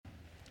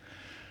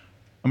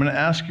I'm going to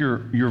ask your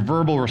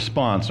verbal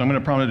response. So I'm going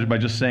to prompt it by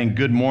just saying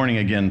good morning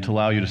again to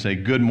allow you to say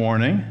good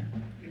morning.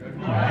 Good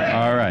morning.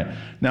 All right.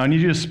 Now I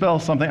need you to spell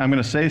something. I'm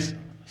going to say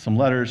some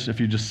letters.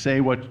 If you just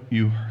say what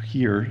you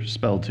hear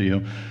spelled to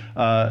you.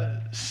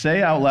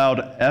 Say out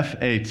loud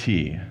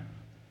F-A-T.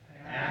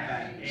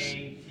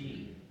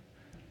 F-A-T.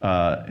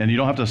 And you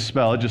don't have to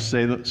spell it. Just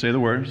say the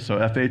word. So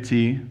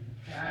F-A-T.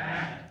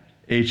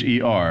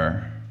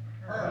 H-E-R.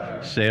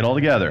 Say it all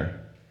together.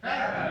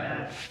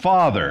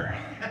 Father.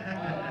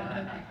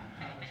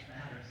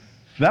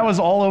 That was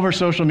all over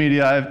social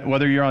media,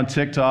 whether you're on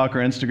TikTok or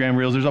Instagram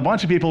Reels. There's a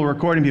bunch of people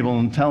recording people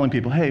and telling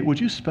people, hey, would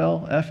you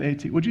spell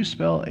F-A-T? Would you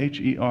spell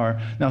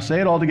H-E-R? Now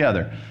say it all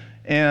together.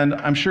 And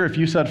I'm sure if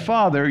you said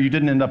father, you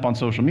didn't end up on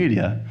social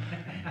media.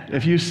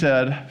 If you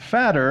said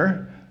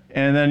fatter,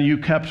 and then you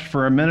kept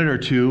for a minute or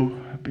two,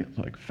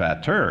 like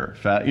fatter,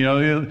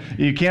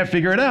 you can't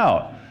figure it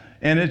out.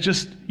 And it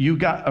just, you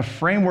got a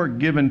framework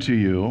given to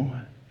you,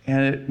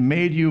 and it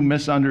made you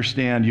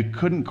misunderstand. You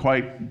couldn't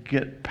quite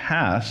get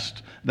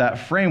past that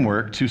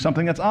framework to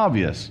something that's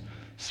obvious.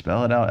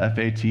 Spell it out,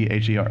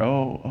 F-A-T-H-E-R.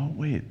 Oh,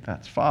 wait,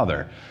 that's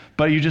father.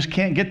 But you just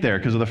can't get there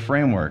because of the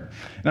framework.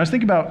 And I was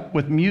thinking about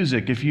with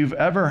music, if you've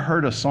ever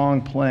heard a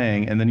song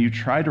playing and then you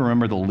try to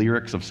remember the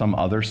lyrics of some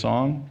other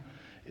song,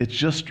 it's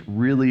just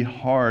really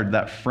hard.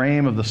 That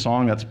frame of the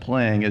song that's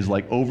playing is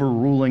like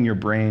overruling your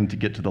brain to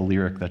get to the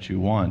lyric that you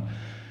want.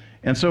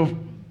 And so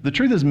the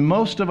truth is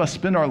most of us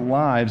spend our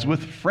lives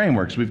with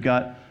frameworks. We've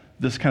got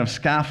this kind of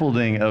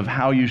scaffolding of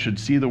how you should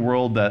see the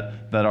world that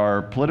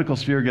our political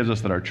sphere gives us,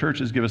 that our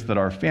churches give us, that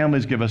our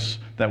families give us,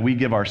 that we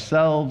give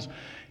ourselves.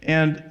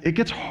 And it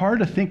gets hard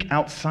to think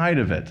outside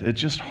of it. It's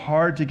just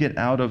hard to get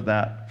out of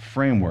that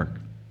framework.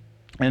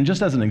 And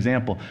just as an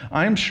example,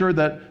 I'm sure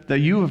that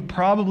you have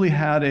probably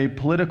had a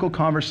political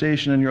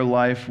conversation in your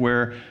life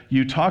where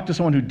you talked to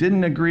someone who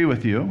didn't agree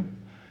with you,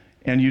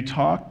 and you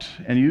talked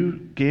and you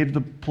gave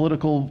the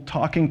political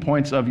talking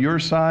points of your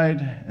side,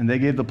 and they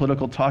gave the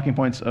political talking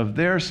points of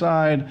their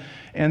side,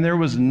 and there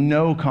was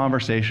no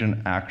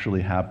conversation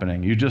actually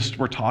happening. You just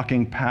were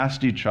talking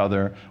past each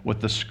other with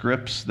the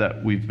scripts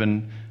that we've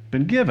been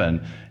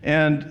given.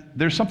 And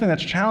there's something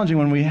that's challenging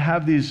when we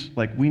have these,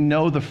 like, we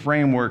know the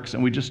frameworks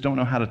and we just don't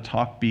know how to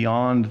talk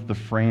beyond the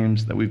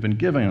frames that we've been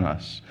given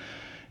us.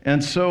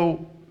 And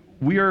so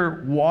we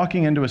are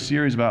walking into a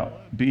series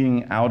about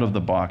being out of the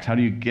box. How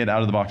do you get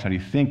out of the box? How do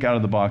you think out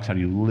of the box? How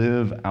do you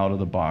live out of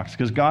the box?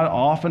 Because God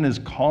often is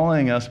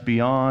calling us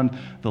beyond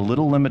the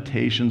little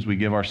limitations we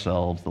give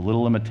ourselves, the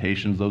little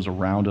limitations those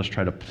around us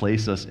try to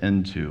place us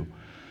into.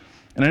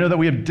 And I know that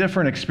we have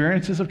different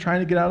experiences of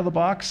trying to get out of the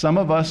box. Some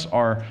of us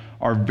are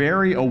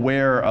very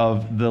aware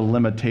of the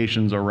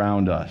limitations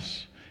around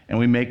us. And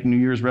we make New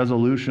Year's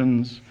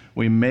resolutions.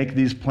 We make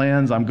these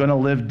plans. I'm going to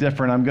live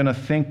different. I'm going to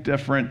think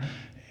different.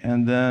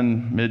 And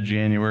then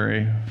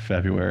mid-January,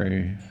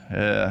 February,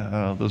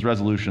 those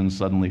resolutions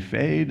suddenly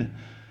fade,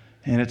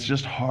 and it's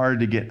just hard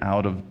to get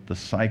out of the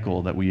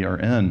cycle that we are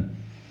in.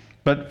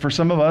 But for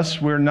some of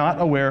us, we're not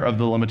aware of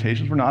the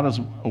limitations. We're not as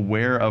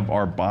aware of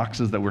our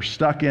boxes that we're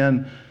stuck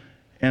in,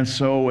 and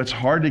so it's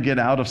hard to get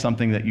out of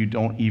something that you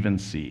don't even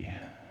see.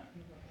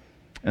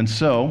 And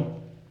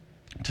so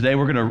today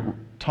we're going to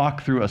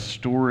talk through a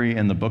story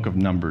in the book of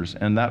Numbers,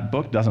 and that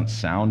book doesn't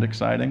sound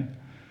exciting.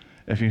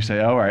 If you say,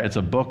 all right, it's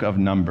a book of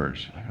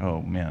Numbers.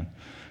 Oh, man.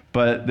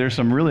 But there's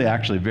some really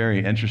actually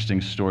very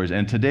interesting stories.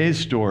 And today's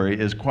story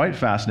is quite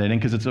fascinating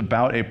because it's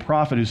about a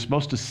prophet who's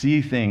supposed to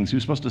see things,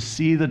 who's supposed to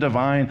see the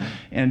divine,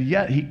 and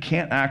yet he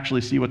can't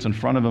actually see what's in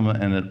front of him,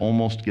 and it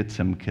almost gets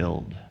him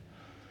killed.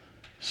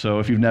 So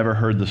if you've never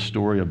heard the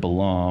story of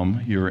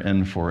Balaam, you're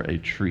in for a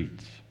treat.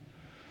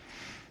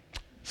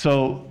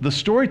 So the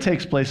story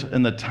takes place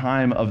in the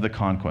time of the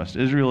conquest.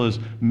 Israel is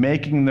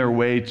making their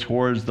way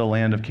towards the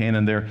land of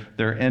Canaan.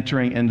 They're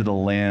entering into the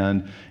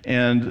land,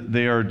 and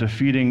they are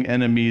defeating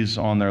enemies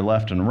on their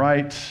left and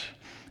right.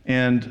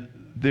 And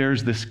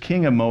there's this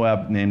king of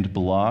Moab named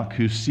Balak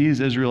who sees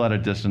Israel at a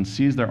distance,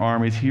 sees their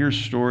armies, hears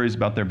stories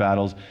about their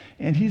battles,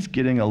 and he's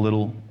getting a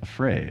little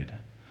afraid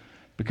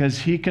because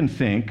he can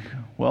think,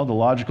 well, the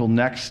logical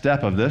next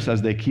step of this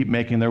as they keep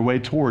making their way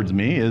towards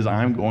me is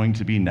I'm going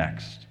to be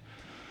next.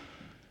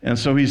 And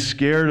so he's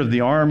scared of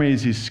the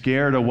armies, he's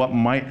scared of what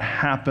might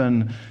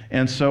happen,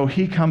 and so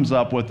he comes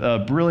up with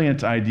a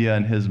brilliant idea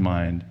in his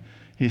mind.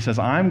 He says,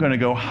 I'm going to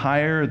go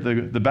hire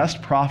the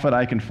best prophet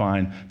I can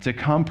find to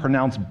come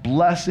pronounce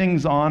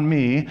blessings on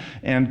me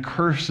and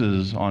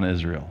curses on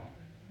Israel.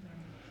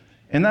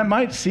 And that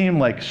might seem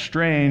like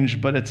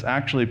strange, but it's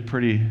actually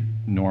pretty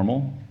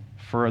normal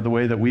for the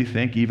way that we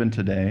think even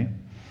today.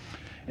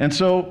 And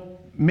so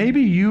maybe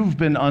you've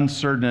been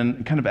uncertain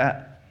and kind of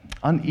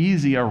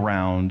uneasy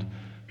around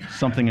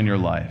something in your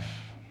life.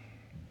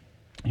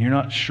 You're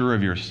not sure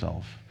of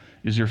yourself.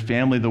 Is your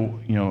family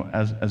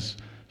as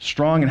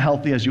strong and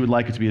healthy as you would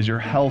like it to be? Is your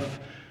health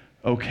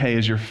okay?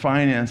 Is your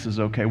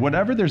finances okay?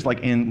 Whatever there's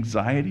like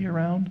anxiety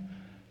around,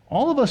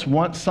 all of us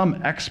want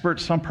some expert,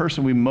 some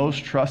person we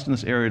most trust in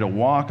this area to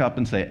walk up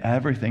and say,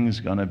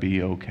 everything's going to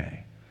be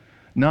okay.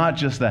 Not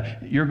just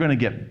that. You're going to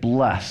get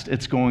blessed.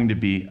 It's going to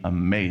be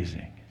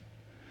amazing.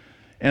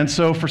 And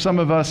so for some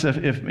of us,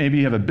 if maybe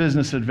you have a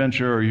business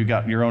adventure or you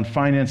got your own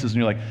finances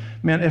and you're like,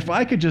 man, if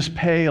I could just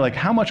pay, like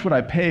how much would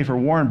I pay for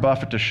Warren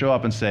Buffett to show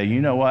up and say,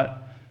 you know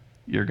what?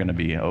 You're going to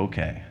be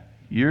okay.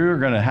 You're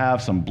going to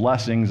have some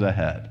blessings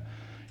ahead.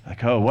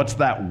 Like, oh, what's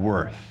that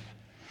worth?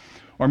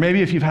 Or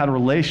maybe if you've had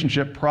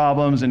relationship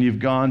problems and you've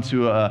gone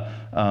to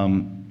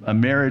a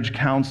marriage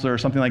counselor or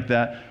something like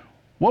that,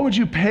 what would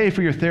you pay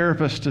for your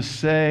therapist to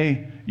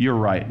say you're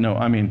right? No,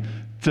 I mean,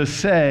 to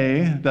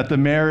say that the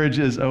marriage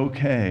is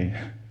okay,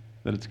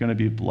 that it's going to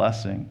be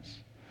blessings.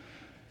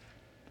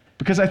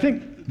 Because I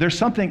think there's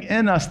something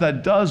in us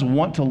that does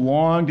want to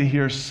long to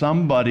hear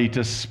somebody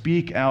to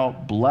speak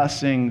out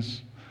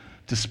blessings,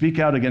 to speak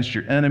out against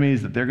your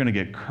enemies, that they're going to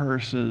get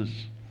curses.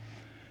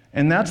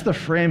 And that's the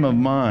frame of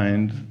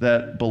mind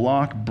that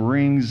Balak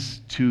brings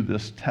to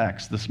this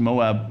text, this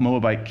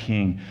Moabite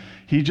king.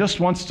 He just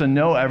wants to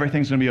know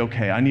everything's going to be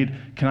okay.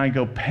 Can I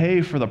go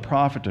pay for the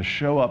prophet to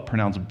show up,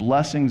 pronounce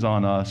blessings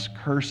on us,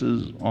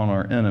 curses on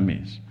our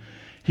enemies?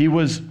 He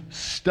was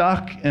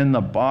stuck in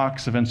the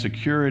box of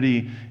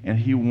insecurity, and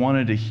he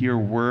wanted to hear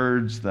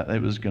words that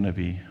it was going to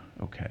be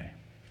okay.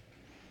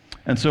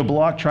 And so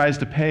Balak tries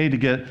to pay to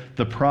get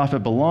the prophet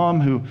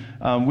Balaam, who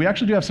we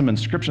actually do have some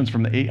inscriptions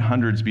from the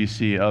 800s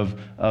BC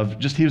of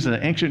just he was an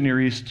ancient Near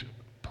East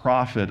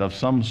prophet of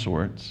some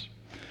sorts.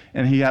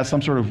 And he has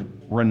some sort of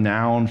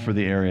renown for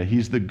the area.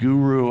 He's the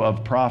guru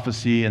of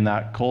prophecy in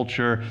that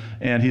culture,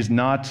 and he's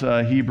not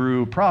a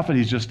Hebrew prophet.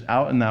 He's just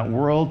out in that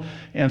world.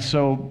 And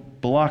so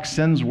Balak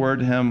sends word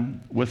to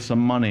him with some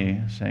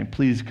money, saying,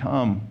 please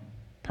come,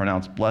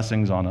 pronounce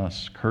blessings on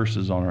us,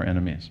 curses on our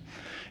enemies.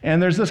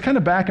 And there's this kind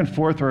of back and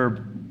forth where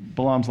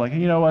Balaam's like,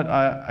 you know what,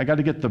 I got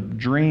to get the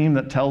dream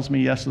that tells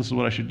me, yes, this is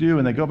what I should do.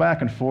 And they go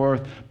back and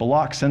forth.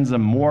 Balak sends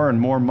them more and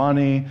more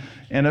money.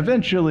 And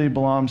eventually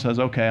Balaam says,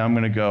 okay, I'm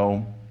going to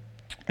go.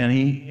 And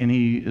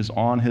he is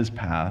on his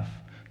path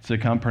to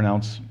come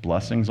pronounce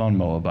blessings on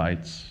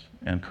Moabites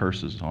and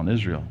curses on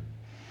Israel.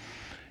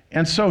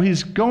 And so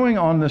he's going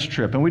on this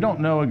trip, and we don't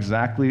know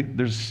exactly,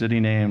 there's a city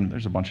name,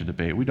 there's a bunch of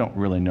debate. We don't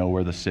really know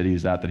where the city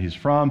is at that he's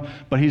from,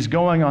 but he's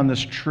going on this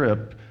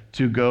trip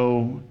to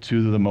go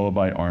to the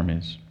Moabite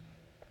armies.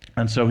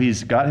 And so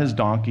he's got his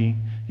donkey,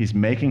 he's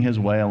making his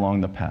way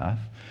along the path,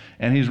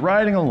 and he's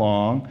riding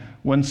along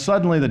when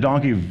suddenly the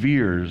donkey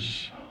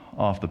veers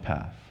off the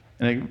path.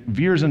 And it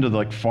veers into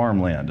like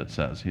farmland, it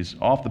says. He's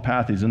off the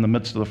path, he's in the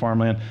midst of the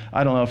farmland.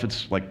 I don't know if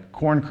it's like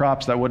corn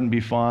crops, that wouldn't be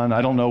fun.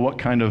 I don't know what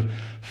kind of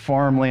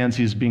farmlands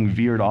he's being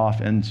veered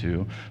off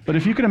into. But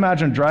if you can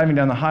imagine driving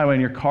down the highway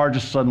and your car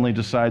just suddenly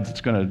decides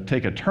it's going to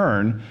take a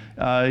turn,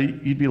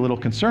 you'd be a little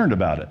concerned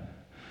about it.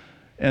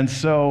 And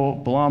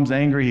so Balaam's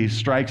angry, he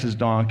strikes his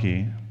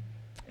donkey,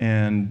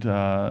 and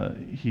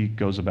he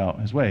goes about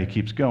his way, he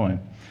keeps going.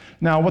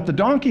 Now, what the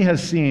donkey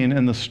has seen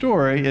in the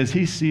story is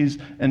he sees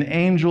an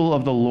angel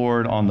of the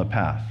Lord on the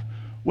path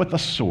with a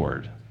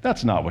sword.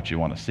 That's not what you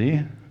want to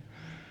see.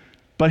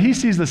 But he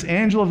sees this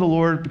angel of the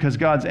Lord because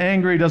God's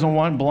angry, doesn't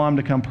want Balaam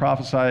to come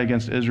prophesy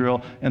against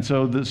Israel. And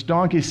so this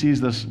donkey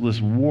sees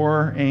this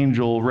war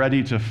angel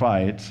ready to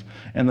fight,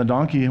 and the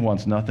donkey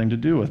wants nothing to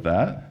do with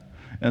that,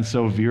 and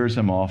so veers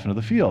him off into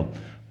the field.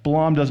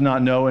 Balaam does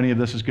not know any of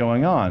this is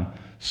going on,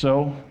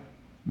 so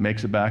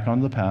makes it back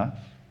onto the path,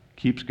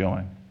 keeps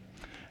going.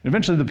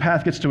 Eventually the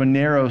path gets to a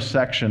narrow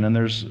section, and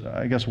there's,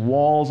 I guess,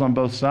 walls on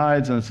both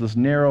sides, and it's this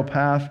narrow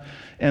path,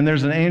 and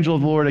there's an angel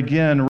of the Lord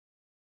again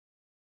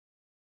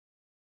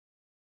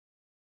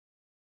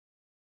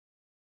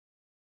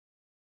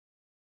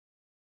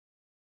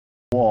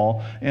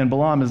wall, and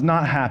Balaam is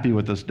not happy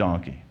with this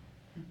donkey.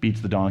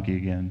 Beats the donkey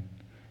again,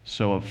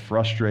 so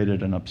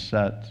frustrated and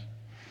upset.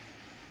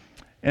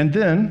 And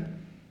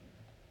then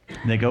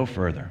they go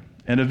further,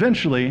 and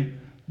eventually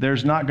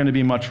there's not going to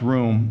be much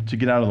room to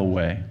get out of the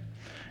way.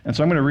 And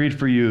so I'm going to read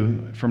for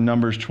you from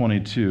Numbers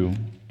 22,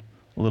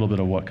 a little bit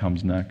of what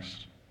comes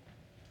next.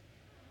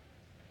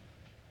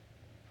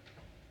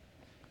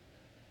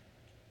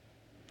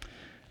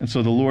 And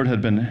so the Lord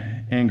had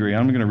been angry.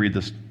 I'm going to read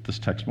this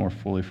text more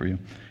fully for you.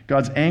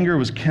 God's anger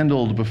was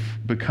kindled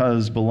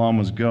because Balaam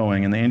was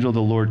going, and the angel of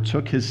the Lord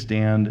took his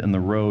stand in the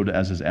road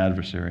as his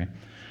adversary.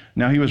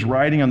 Now he was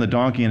riding on the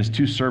donkey, and his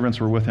two servants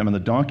were with him. And the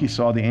donkey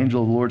saw the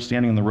angel of the Lord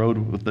standing in the road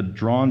with the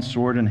drawn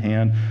sword in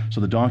hand. So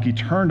the donkey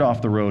turned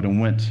off the road and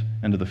went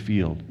into the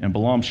field. And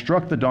Balaam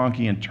struck the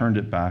donkey and turned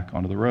it back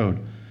onto the road.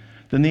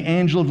 Then the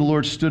angel of the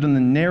Lord stood in the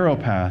narrow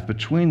path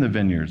between the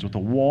vineyards with a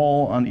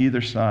wall on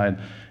either side.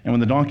 And when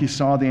the donkey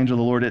saw the angel of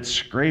the Lord, it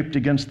scraped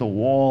against the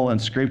wall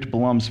and scraped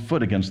Balaam's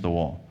foot against the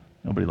wall.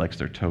 Nobody likes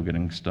their toe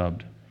getting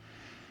stubbed.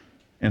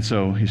 And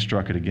so he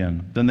struck it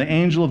again. Then the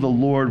angel of the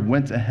Lord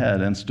went ahead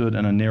and stood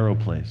in a narrow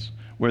place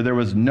where there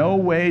was no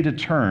way to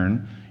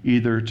turn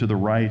either to the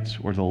right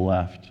or to the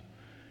left.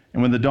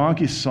 And when the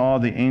donkey saw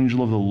the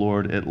angel of the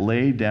Lord, it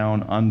lay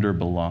down under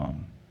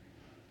Balaam.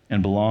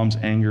 And Balaam's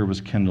anger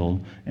was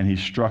kindled, and he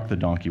struck the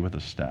donkey with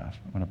a staff.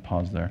 I'm going to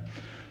pause there.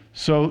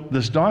 So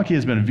this donkey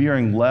has been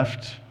veering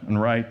left and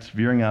right,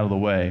 veering out of the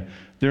way.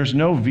 There's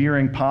no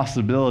veering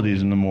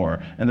possibilities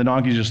anymore. And the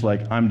donkey's just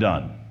like, I'm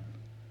done.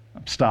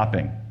 I'm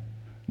stopping.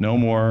 No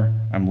more.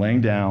 I'm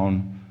laying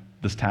down.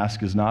 This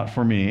task is not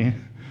for me.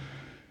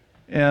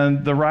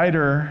 And the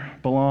writer,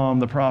 Balaam,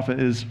 the prophet,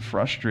 is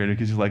frustrated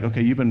because he's like,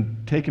 okay, you've been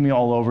taking me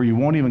all over. You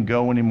won't even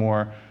go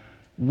anymore.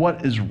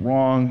 What is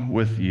wrong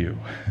with you?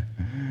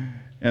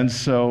 And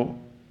so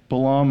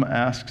Balaam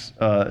asks,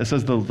 it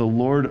says the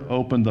Lord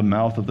opened the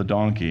mouth of the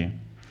donkey.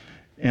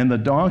 And the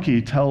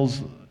donkey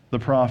tells the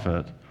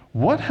prophet,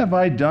 what have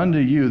I done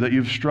to you that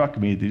you've struck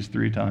me these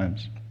 3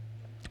 times?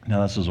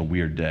 Now, this is a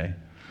weird day.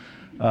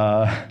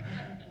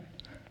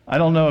 I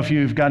don't know if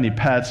you've got any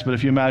pets, but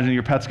if you imagine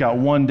your pet's got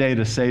one day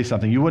to say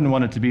something, you wouldn't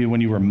want it to be when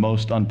you were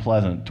most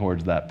unpleasant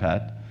towards that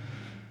pet.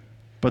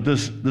 But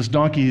this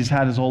donkey he's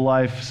had his whole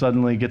life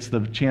suddenly gets the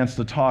chance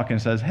to talk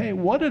and says, hey,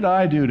 what did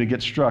I do to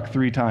get struck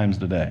 3 times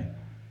today?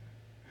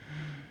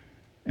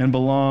 And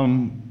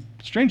Balaam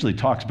strangely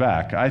talks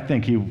back. I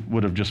think he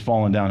would have just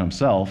fallen down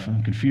himself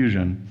in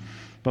confusion.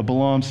 But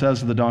Balaam says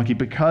to the donkey,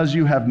 because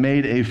you have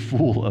made a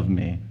fool of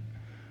me,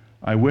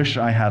 I wish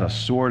I had a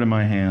sword in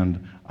my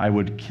hand. I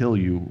would kill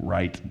you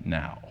right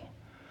now.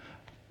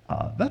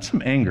 That's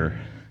some anger.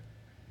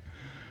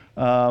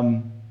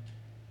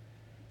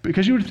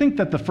 Because you would think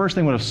that the first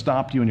thing would have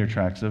stopped you in your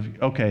tracks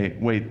of, okay,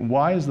 wait,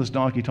 why is this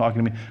donkey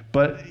talking to me?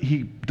 But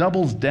he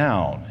doubles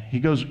down. He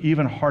goes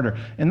even harder.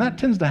 And that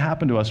tends to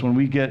happen to us when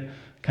we get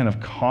kind of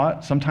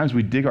caught. Sometimes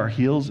we dig our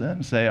heels in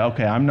and say,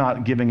 okay, I'm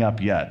not giving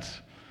up yet.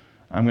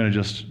 I'm going to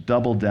just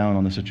double down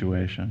on the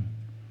situation.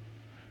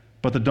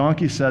 But the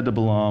donkey said to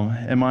Balaam,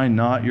 am I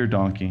not your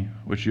donkey,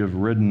 which you have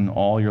ridden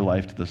all your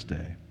life to this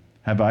day?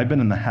 Have I been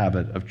in the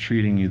habit of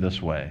treating you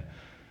this way?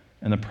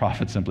 And the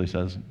prophet simply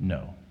says,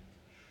 no.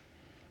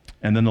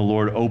 And then the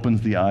Lord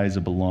opens the eyes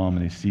of Balaam,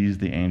 and he sees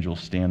the angel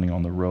standing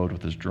on the road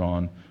with his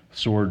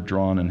sword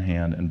drawn in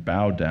hand, and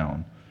bowed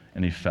down,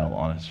 and he fell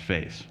on his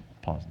face.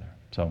 Pause there.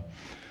 So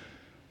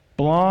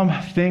Balaam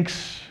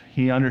thinks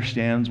he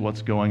understands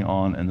what's going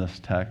on in this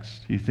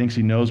text. He thinks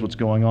he knows what's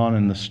going on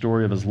in the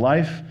story of his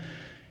life.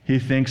 He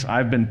thinks,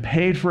 I've been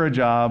paid for a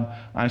job.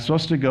 I'm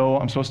supposed to go.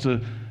 I'm supposed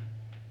to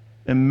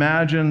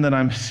imagine that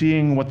I'm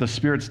seeing what the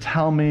spirits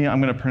tell me.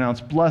 I'm going to pronounce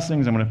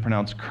blessings. I'm going to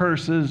pronounce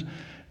curses.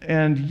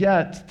 And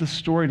yet, the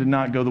story did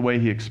not go the way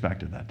he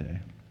expected that day.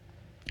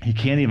 He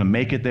can't even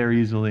make it there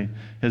easily.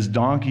 His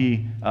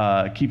donkey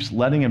keeps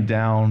letting him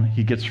down.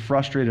 He gets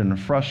frustrated,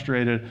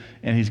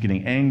 and he's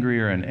getting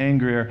angrier and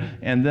angrier.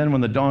 And then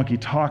when the donkey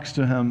talks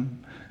to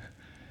him,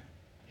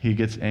 he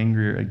gets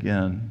angrier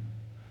again.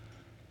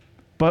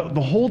 But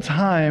the whole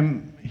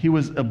time, he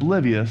was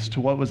oblivious to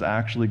what was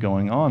actually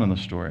going on in the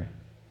story.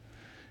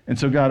 And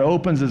so God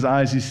opens his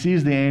eyes. He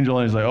sees the angel,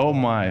 and he's like, oh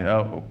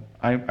my.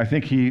 I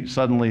think he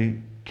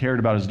suddenly cared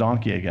about his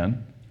donkey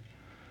again.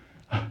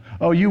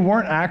 Oh, you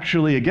weren't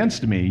actually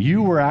against me.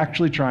 You were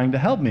actually trying to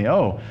help me.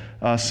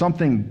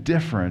 Something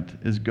different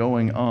is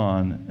going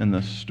on in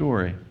this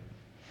story.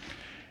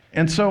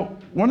 And so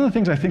one of the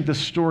things I think this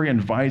story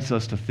invites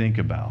us to think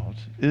about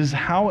is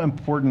how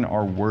important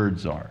our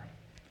words are.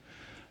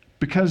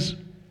 Because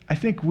I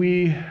think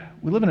we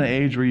live in an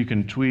age where you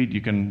can tweet,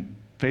 you can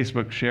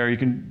Facebook share, you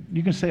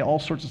can say all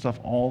sorts of stuff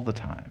all the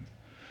time.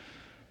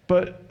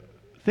 But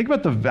think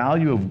about the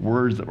value of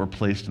words that were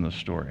placed in the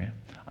story.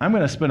 I'm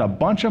going to spend a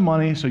bunch of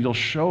money so you'll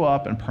show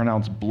up and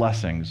pronounce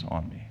blessings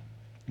on me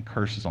and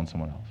curses on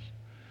someone else.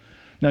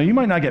 Now, you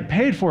might not get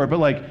paid for it,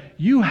 but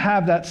you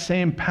have that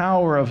same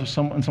power in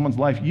someone's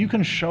life. You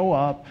can show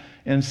up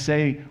and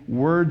say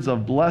words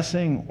of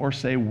blessing or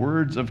say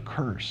words of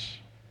curse.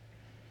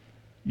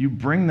 You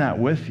bring that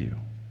with you.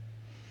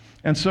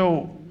 And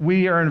so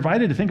we are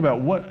invited to think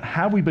about what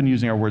have we been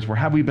using our words for?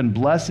 Have we been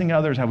blessing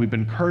others? Have we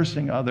been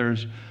cursing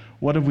others?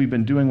 What have we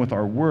been doing with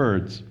our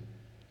words?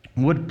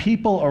 Would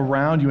people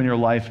around you in your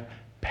life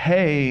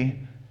pay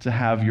to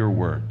have your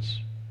words?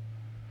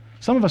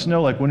 Some of us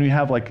know, when we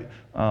have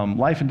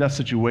life and death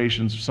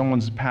situations,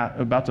 someone's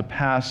about to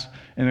pass,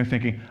 and they're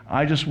thinking,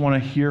 I just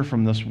want to hear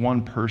from this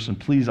one person.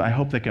 Please, I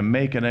hope they can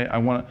make it. I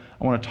want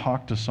to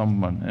talk to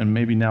someone. And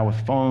maybe now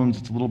with phones,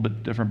 it's a little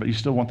bit different, but you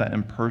still want that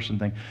in-person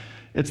thing.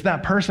 It's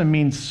that person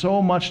means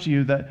so much to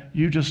you that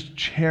you just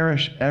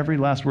cherish every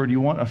last word.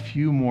 You want a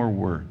few more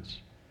words.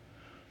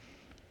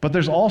 But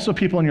there's also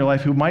people in your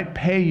life who might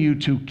pay you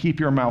to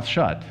keep your mouth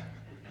shut.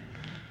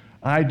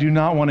 I do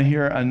not want to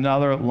hear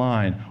another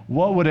line.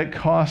 What would it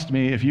cost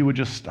me if you would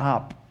just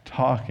stop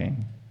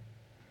talking?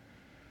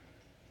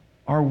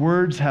 Our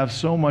words have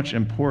so much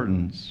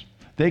importance.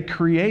 They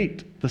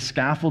create the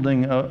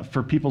scaffolding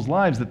for people's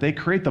lives, that they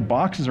create the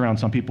boxes around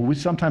some people. We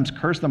sometimes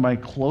curse them by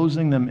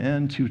closing them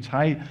in too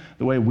tight,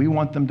 the way we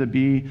want them to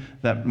be,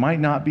 that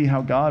might not be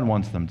how God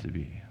wants them to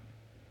be.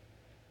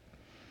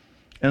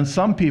 And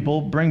some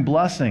people bring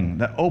blessing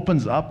that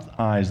opens up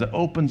eyes, that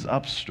opens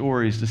up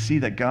stories to see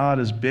that God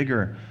is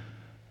bigger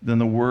than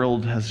the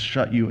world has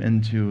shut you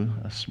into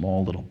a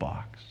small little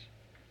box.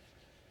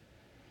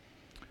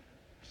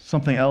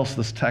 Something else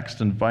this text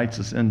invites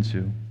us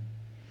into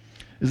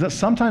is that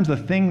sometimes the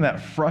thing that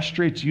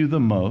frustrates you the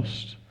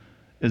most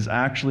is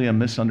actually a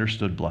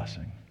misunderstood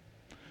blessing.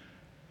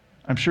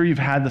 I'm sure you've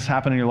had this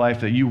happen in your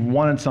life, that you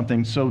wanted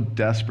something so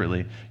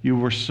desperately. You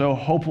were so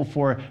hopeful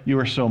for it. You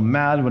were so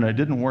mad when it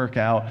didn't work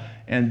out.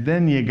 And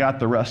then you got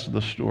the rest of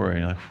the story.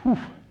 You're like, whew,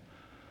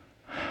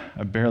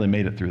 I barely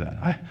made it through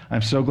that.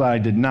 I'm so glad I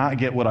did not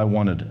get what I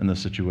wanted in this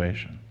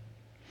situation.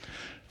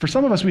 For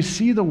some of us, we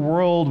see the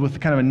world with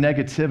kind of a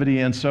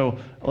negativity. And so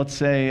let's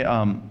say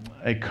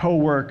a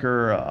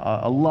coworker,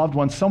 a loved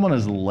one, someone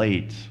is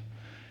late.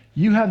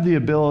 You have the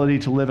ability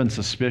to live in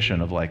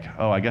suspicion of like,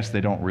 oh, I guess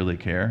they don't really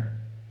care.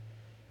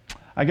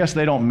 I guess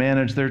they don't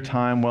manage their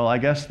time well. I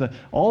guess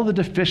all the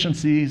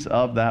deficiencies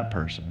of that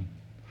person.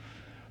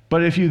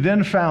 But if you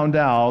then found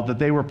out that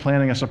they were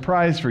planning a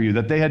surprise for you,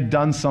 that they had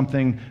done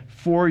something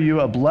for you,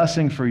 a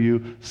blessing for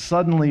you,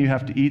 suddenly you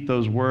have to eat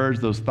those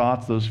words, those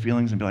thoughts, those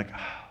feelings, and be like,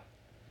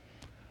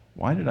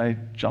 why did I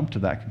jump to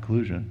that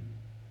conclusion?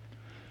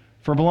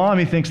 For Balaam,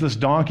 he thinks this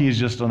donkey is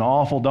just an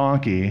awful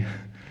donkey.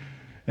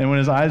 And when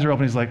his eyes are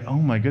open, he's like, oh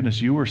my goodness,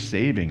 you were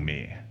saving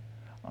me.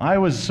 I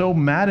was so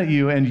mad at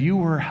you, and you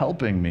were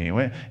helping me.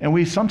 And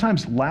we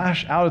sometimes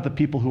lash out at the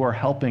people who are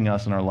helping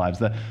us in our lives,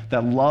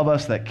 that love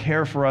us, that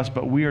care for us,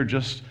 but we're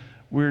just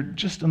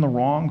in the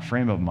wrong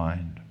frame of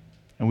mind.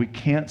 And we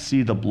can't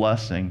see the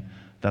blessing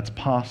that's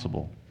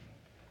possible.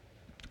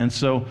 And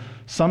so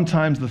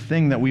sometimes the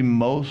thing that we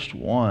most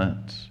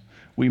want,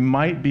 we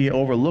might be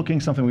overlooking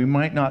something. We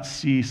might not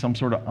see some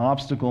sort of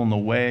obstacle in the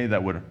way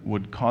that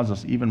would cause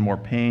us even more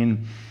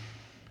pain.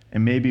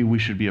 And maybe we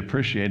should be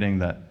appreciating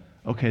that,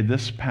 okay,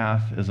 this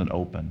path isn't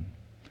open.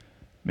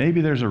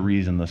 Maybe there's a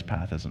reason this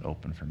path isn't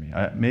open for me.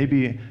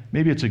 Maybe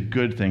it's a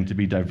good thing to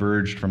be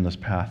diverged from this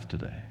path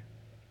today.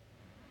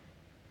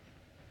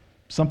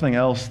 Something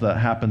else that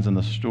happens in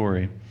the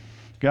story,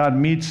 God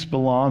meets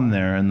Balaam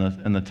there in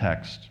the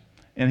text.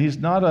 And he's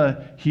not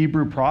a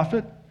Hebrew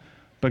prophet,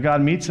 but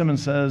God meets him and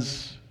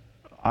says,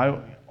 I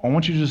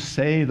want you to just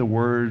say the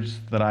words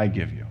that I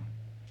give you.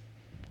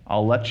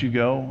 I'll let you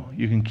go.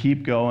 You can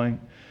keep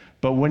going.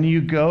 But when you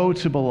go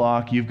to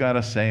Balak, you've got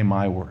to say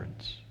my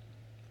words.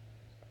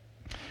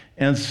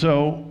 And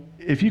so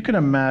if you can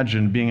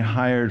imagine being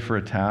hired for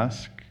a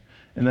task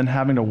and then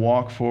having to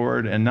walk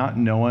forward and not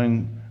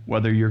knowing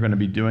whether you're going to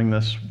be doing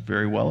this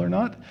very well or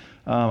not,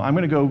 I'm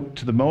going to go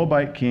to the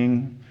Moabite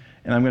king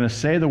and I'm going to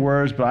say the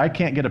words, but I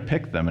can't get to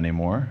pick them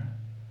anymore.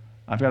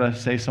 I've got to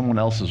say someone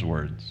else's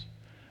words.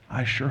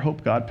 I sure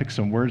hope God picks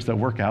some words that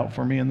work out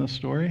for me in this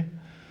story.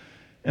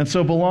 And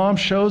so Balaam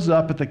shows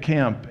up at the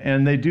camp,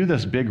 and they do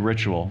this big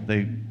ritual.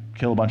 They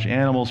kill a bunch of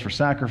animals for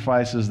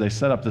sacrifices. They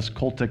set up this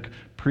cultic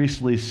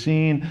priestly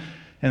scene,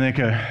 and they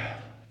go,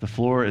 the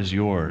floor is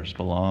yours,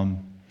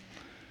 Balaam.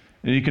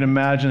 And you can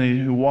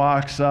imagine he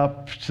walks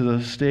up to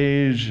the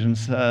stage and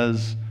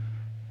says,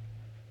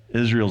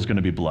 Israel's going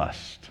to be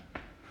blessed.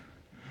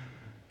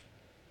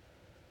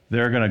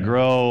 They're going to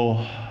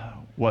grow.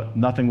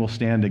 Nothing will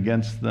stand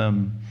against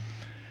them.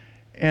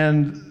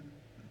 And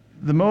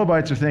the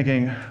Moabites are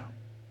thinking,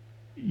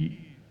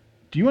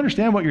 do you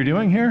understand what you're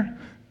doing here?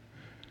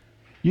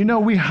 You know,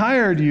 we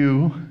hired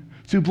you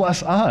to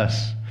bless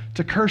us,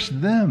 to curse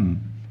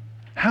them.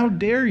 How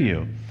dare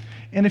you?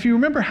 And if you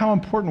remember how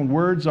important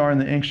words are in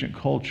the ancient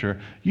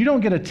culture, you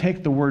don't get to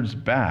take the words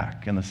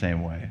back in the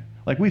same way.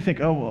 Like we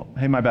think, oh, well,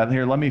 hey, my bad,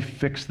 here, let me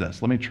fix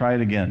this. Let me try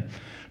it again.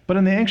 But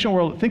in the ancient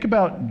world, think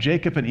about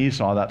Jacob and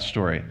Esau, that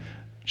story.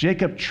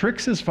 Jacob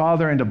tricks his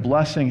father into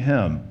blessing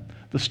him.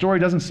 The story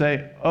doesn't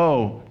say,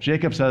 oh,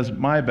 Jacob says,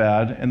 my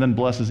bad, and then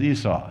blesses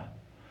Esau.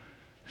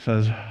 He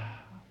says,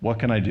 what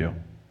can I do?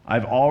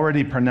 I've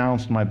already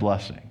pronounced my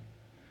blessing.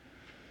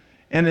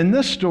 And in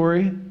this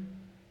story,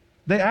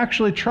 they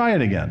actually try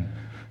it again.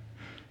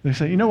 They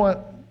say, you know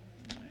what?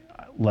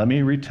 Let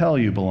me retell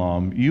you,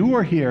 Balaam. You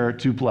are here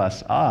to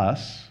bless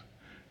us,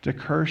 to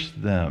curse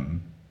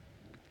them.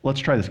 Let's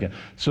try this again.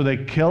 So they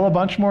kill a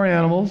bunch more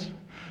animals.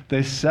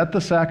 They set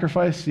the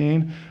sacrifice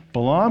scene.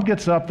 Balaam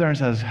gets up there and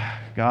says,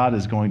 God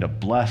is going to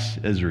bless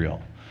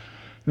Israel.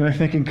 And they're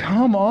thinking,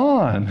 come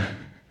on.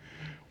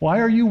 Why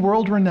are you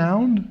world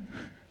renowned?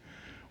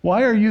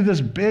 Why are you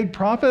this big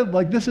prophet?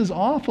 Like, this is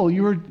awful.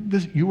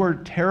 You are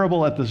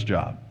terrible at this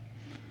job.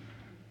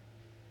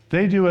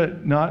 They do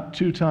it not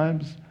 2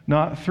 times,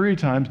 not 3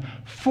 times,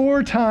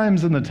 4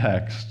 times in the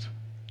text.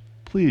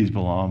 Please,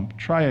 Balaam,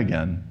 try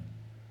again.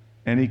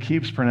 And he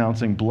keeps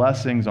pronouncing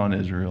blessings on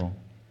Israel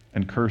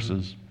and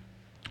curses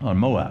on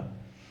Moab.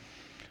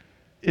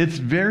 It's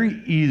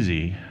very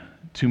easy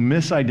to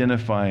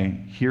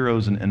misidentify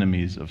heroes and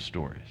enemies of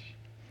stories.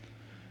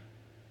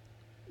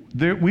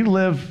 We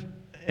live,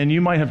 and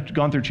you might have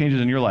gone through changes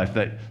in your life,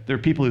 that there are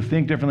people who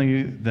think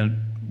differently, that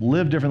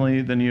live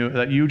differently than you,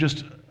 that you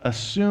just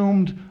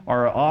assumed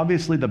are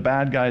obviously the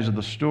bad guys of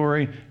the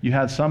story. You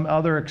had some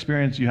other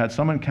experience, you had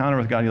some encounter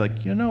with God, you're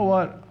like, you know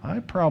what, I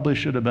probably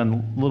should have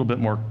been a little bit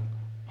more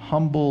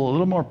humble, a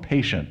little more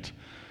patient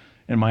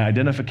in my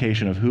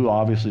identification of who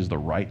obviously is the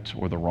right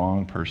or the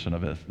wrong person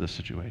of this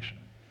situation.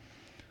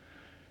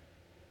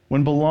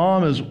 When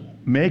Balaam is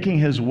making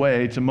his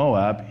way to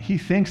Moab, he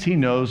thinks he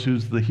knows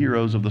who's the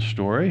heroes of the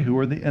story, who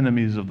are the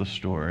enemies of the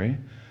story.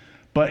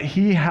 But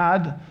he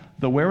had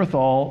the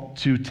wherewithal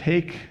to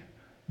take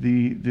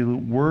the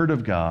word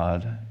of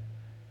God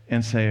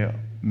and say,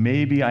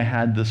 maybe I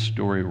had this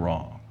story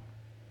wrong.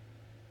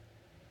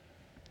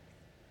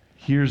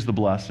 Here's the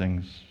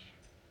blessings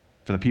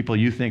for the people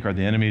you think are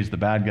the enemies, the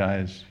bad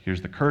guys.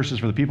 Here's the curses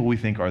for the people we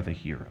think are the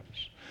heroes.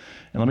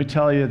 And let me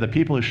tell you, the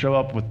people who show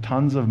up with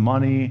tons of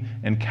money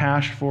and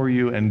cash for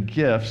you and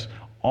gifts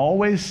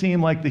always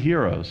seem like the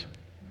heroes.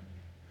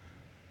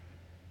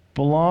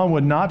 Balaam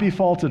would not be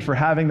faulted for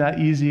having that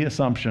easy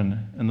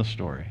assumption in the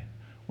story.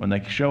 When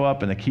they show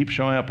up and they keep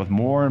showing up with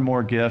more and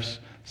more gifts,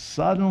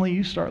 suddenly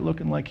you start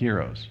looking like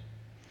heroes.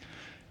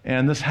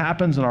 And this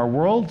happens in our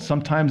world,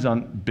 sometimes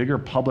on bigger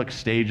public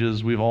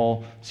stages. We've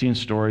all seen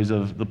stories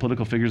of the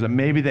political figures that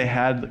maybe they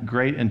had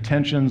great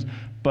intentions,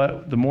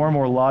 but the more and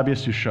more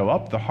lobbyists who show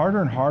up, the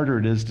harder and harder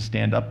it is to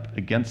stand up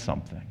against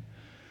something.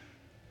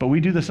 But we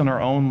do this in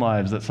our own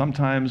lives, that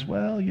sometimes,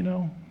 well,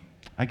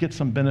 I get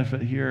some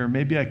benefit here.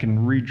 Maybe I can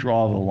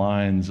redraw the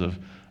lines of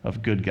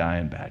good guy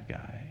and bad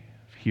guy,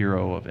 of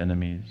hero, of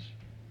enemies.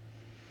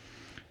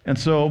 And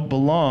so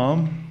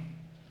Balaam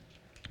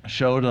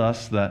showed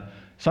us that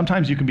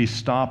sometimes you can be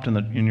stopped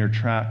in your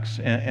tracks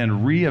and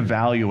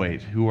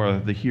reevaluate who are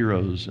the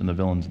heroes and the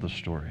villains of the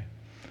story.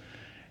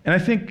 And I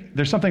think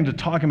there's something to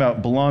talk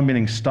about Balaam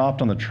being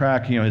stopped on the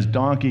track. His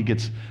donkey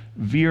gets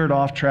veered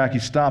off track. He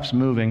stops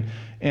moving.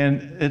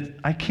 And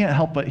I can't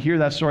help but hear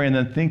that story and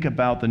then think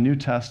about the New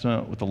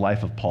Testament with the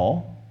life of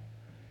Paul.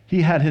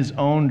 He had his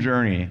own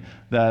journey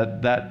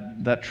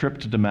that trip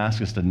to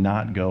Damascus did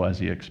not go as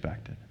he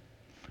expected.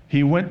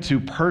 He went to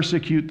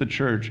persecute the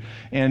church,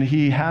 and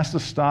he has to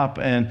stop,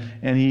 and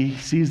he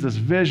sees this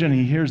vision.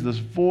 He hears this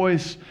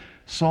voice,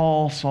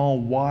 Saul, Saul,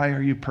 why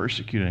are you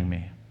persecuting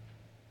me?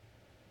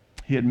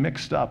 He had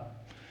mixed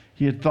up.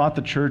 He had thought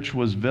the church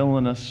was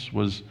villainous,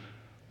 was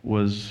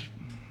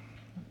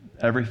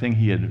everything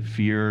he had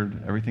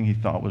feared, everything he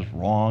thought was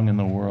wrong in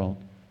the world.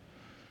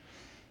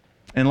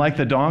 And like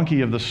the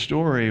donkey of the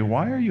story,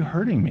 why are you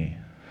hurting me?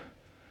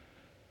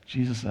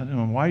 Jesus said to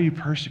him, why do you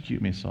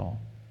persecute me, Saul?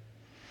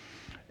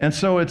 And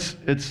so it's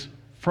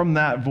from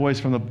that voice,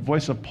 from the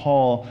voice of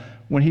Paul,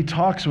 when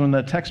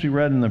the text we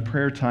read in the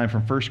prayer time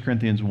from 1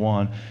 Corinthians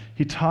 1,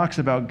 he talks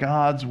about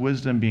God's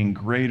wisdom being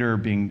greater,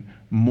 being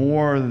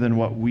more than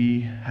what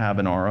we have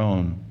in our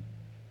own.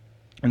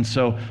 And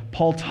so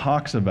Paul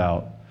talks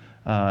about,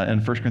 in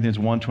 1 Corinthians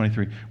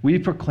 1:23, we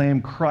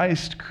proclaim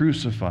Christ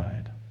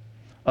crucified,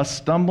 a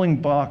stumbling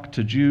block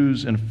to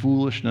Jews and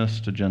foolishness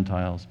to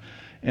Gentiles.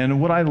 And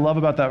what I love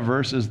about that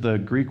verse is the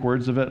Greek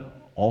words of it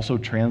also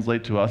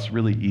translate to us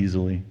really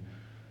easily.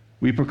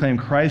 We proclaim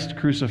Christ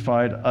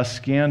crucified, a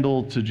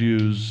scandal to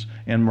Jews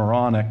and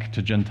moronic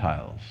to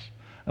Gentiles.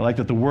 I like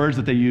that the words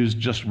that they use,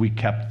 just we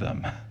kept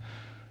them.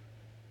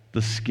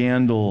 The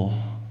scandal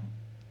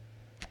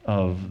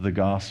of the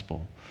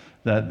gospel.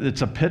 That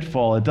it's a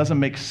pitfall. It doesn't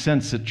make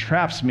sense. It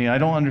traps me. I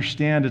don't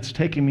understand. It's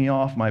taking me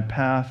off my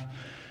path.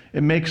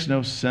 It makes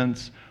no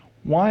sense.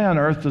 Why on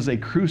earth does a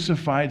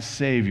crucified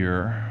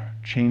Savior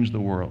change the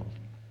world?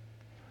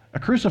 A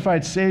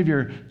crucified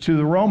Savior to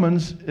the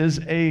Romans is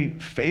a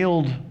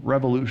failed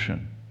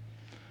revolution.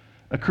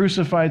 A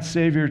crucified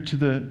Savior to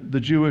the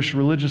Jewish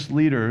religious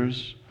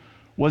leaders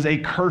was a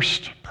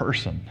cursed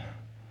person.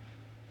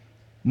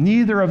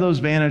 Neither of those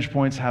vantage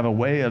points have a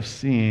way of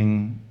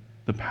seeing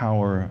the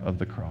power of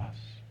the cross.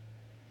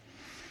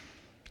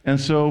 And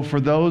so for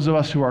those of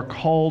us who are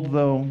called,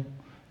 though,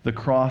 the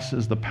cross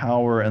is the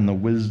power and the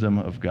wisdom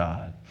of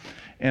God.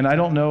 And I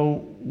don't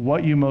know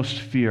what you most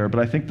fear,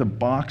 but I think the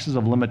boxes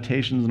of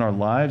limitations in our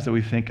lives that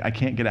we think, I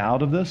can't get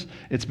out of this,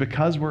 it's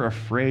because we're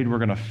afraid we're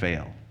going to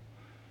fail.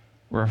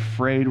 We're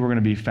afraid we're going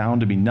to be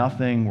found to be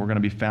nothing. We're going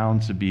to be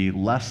found to be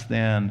less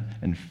than,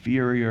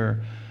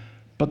 inferior.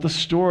 But the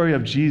story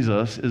of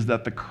Jesus is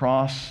that the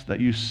cross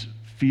that you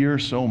fear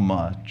so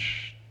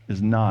much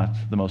is not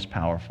the most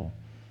powerful.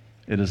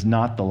 It is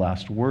not the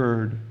last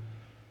word.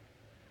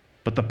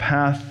 But the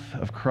path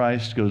of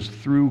Christ goes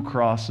through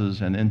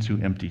crosses and into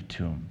empty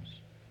tombs.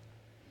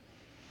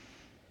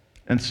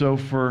 And so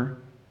for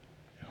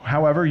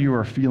however you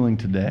are feeling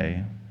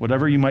today,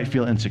 whatever you might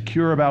feel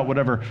insecure about,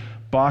 whatever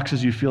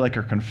boxes you feel like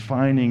are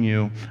confining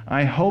you,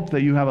 I hope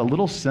that you have a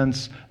little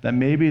sense that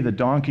maybe the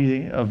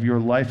donkey of your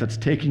life that's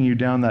taking you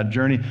down that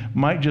journey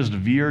might just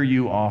veer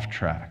you off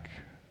track,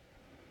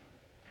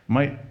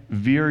 might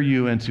veer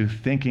you into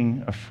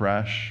thinking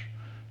afresh,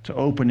 to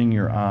opening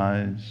your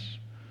eyes.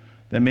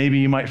 That maybe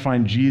you might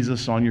find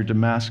Jesus on your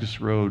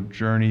Damascus Road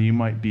journey. You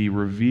might be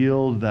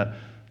revealed that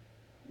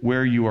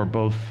where you are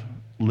both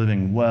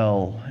living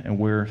well and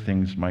where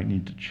things might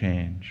need to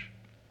change.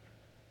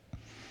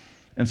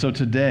 And so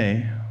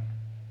today,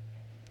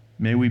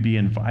 may we be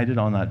invited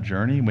on that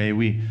journey. May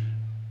we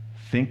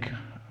think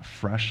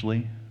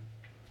freshly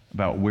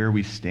about where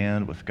we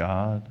stand with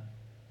God.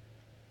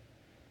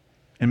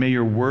 And may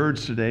your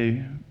words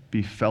today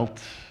be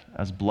felt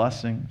as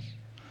blessings.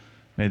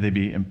 May they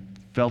be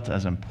felt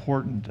as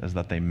important as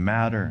that they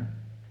matter.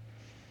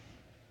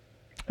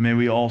 And may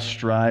we all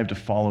strive to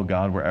follow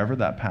God wherever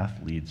that path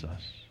leads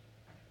us.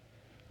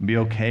 Be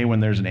okay when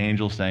there's an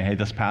angel saying, hey,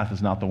 this path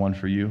is not the one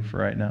for you for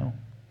right now.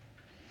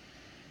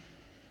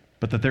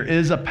 But that there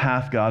is a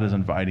path God is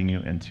inviting you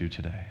into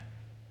today.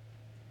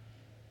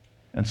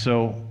 And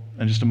so,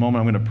 in just a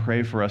moment, I'm going to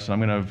pray for us, and I'm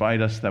going to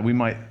invite us that we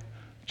might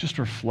just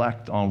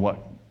reflect on what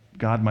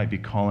God might be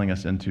calling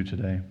us into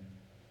today.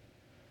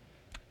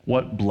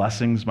 What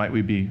blessings might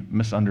we be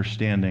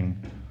misunderstanding?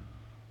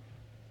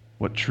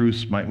 What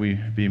truths might we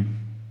be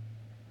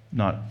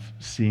not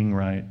seeing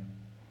right?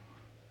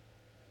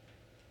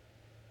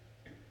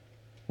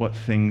 What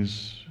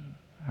things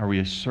are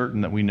we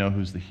certain that we know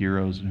who's the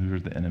heroes and who are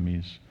the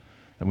enemies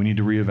that we need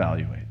to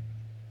reevaluate?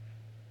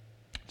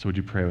 So would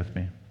you pray with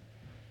me?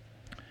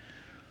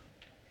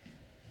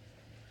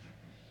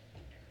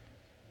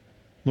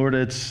 Lord,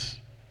 it's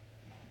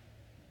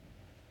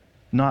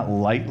not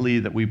lightly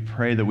that we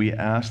pray, that we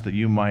ask that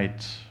you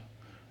might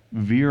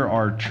veer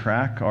our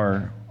track,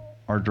 our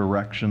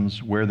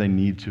directions where they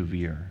need to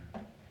veer.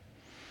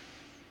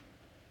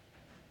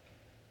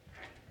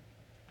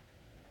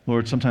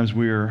 Lord, sometimes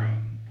we're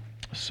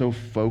so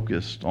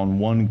focused on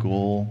one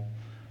goal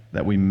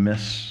that we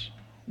miss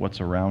what's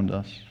around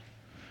us.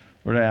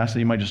 Lord, I ask that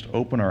you might just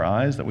open our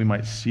eyes, that we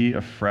might see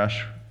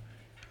afresh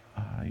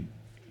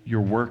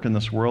your work in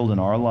this world, in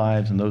our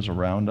lives, and those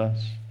around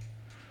us.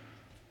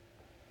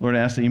 Lord, I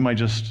ask that you might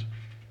just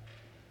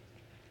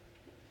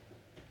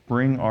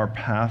bring our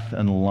path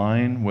in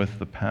line with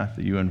the path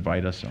that you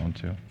invite us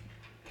onto.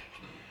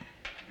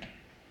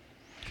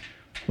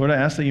 Lord, I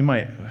ask that you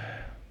might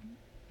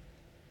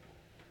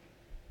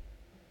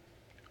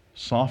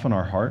soften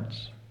our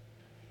hearts,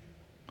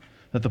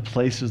 that the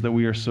places that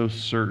we are so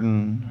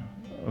certain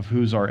of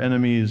who's our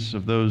enemies,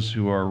 of those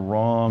who are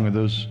wrong, of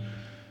those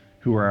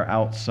who are our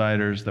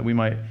outsiders, that we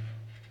might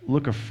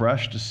look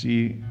afresh to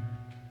see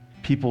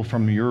people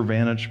from your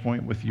vantage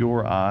point with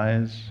your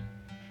eyes.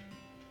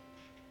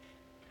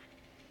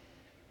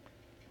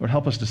 Lord,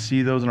 help us to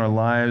see those in our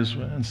lives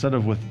instead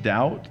of with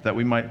doubt, that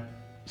we might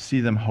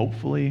see them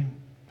hopefully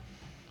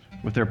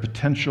with their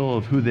potential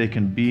of who they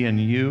can be in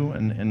you,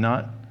 and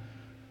not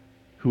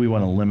who we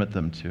want to limit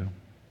them to.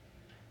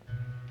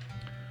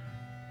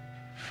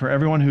 For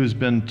everyone who's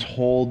been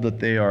told that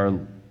they are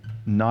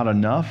not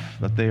enough,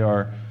 that they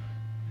are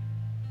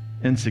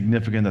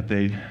insignificant, that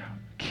they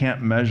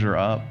can't measure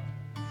up,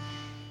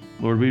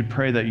 Lord, we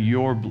pray that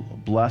your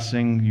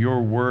blessing,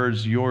 your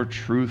words, your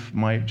truth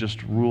might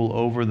just rule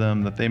over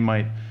them, that they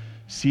might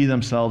see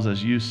themselves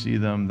as you see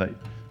them, that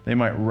they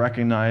might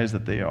recognize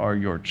that they are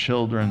your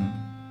children.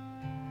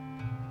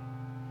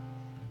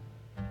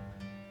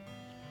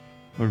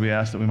 Lord, we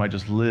ask that we might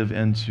just live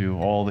into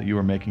all that you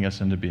are making us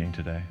into being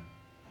today.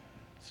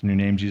 It's in your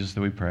name, Jesus,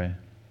 that we pray.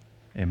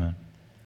 Amen.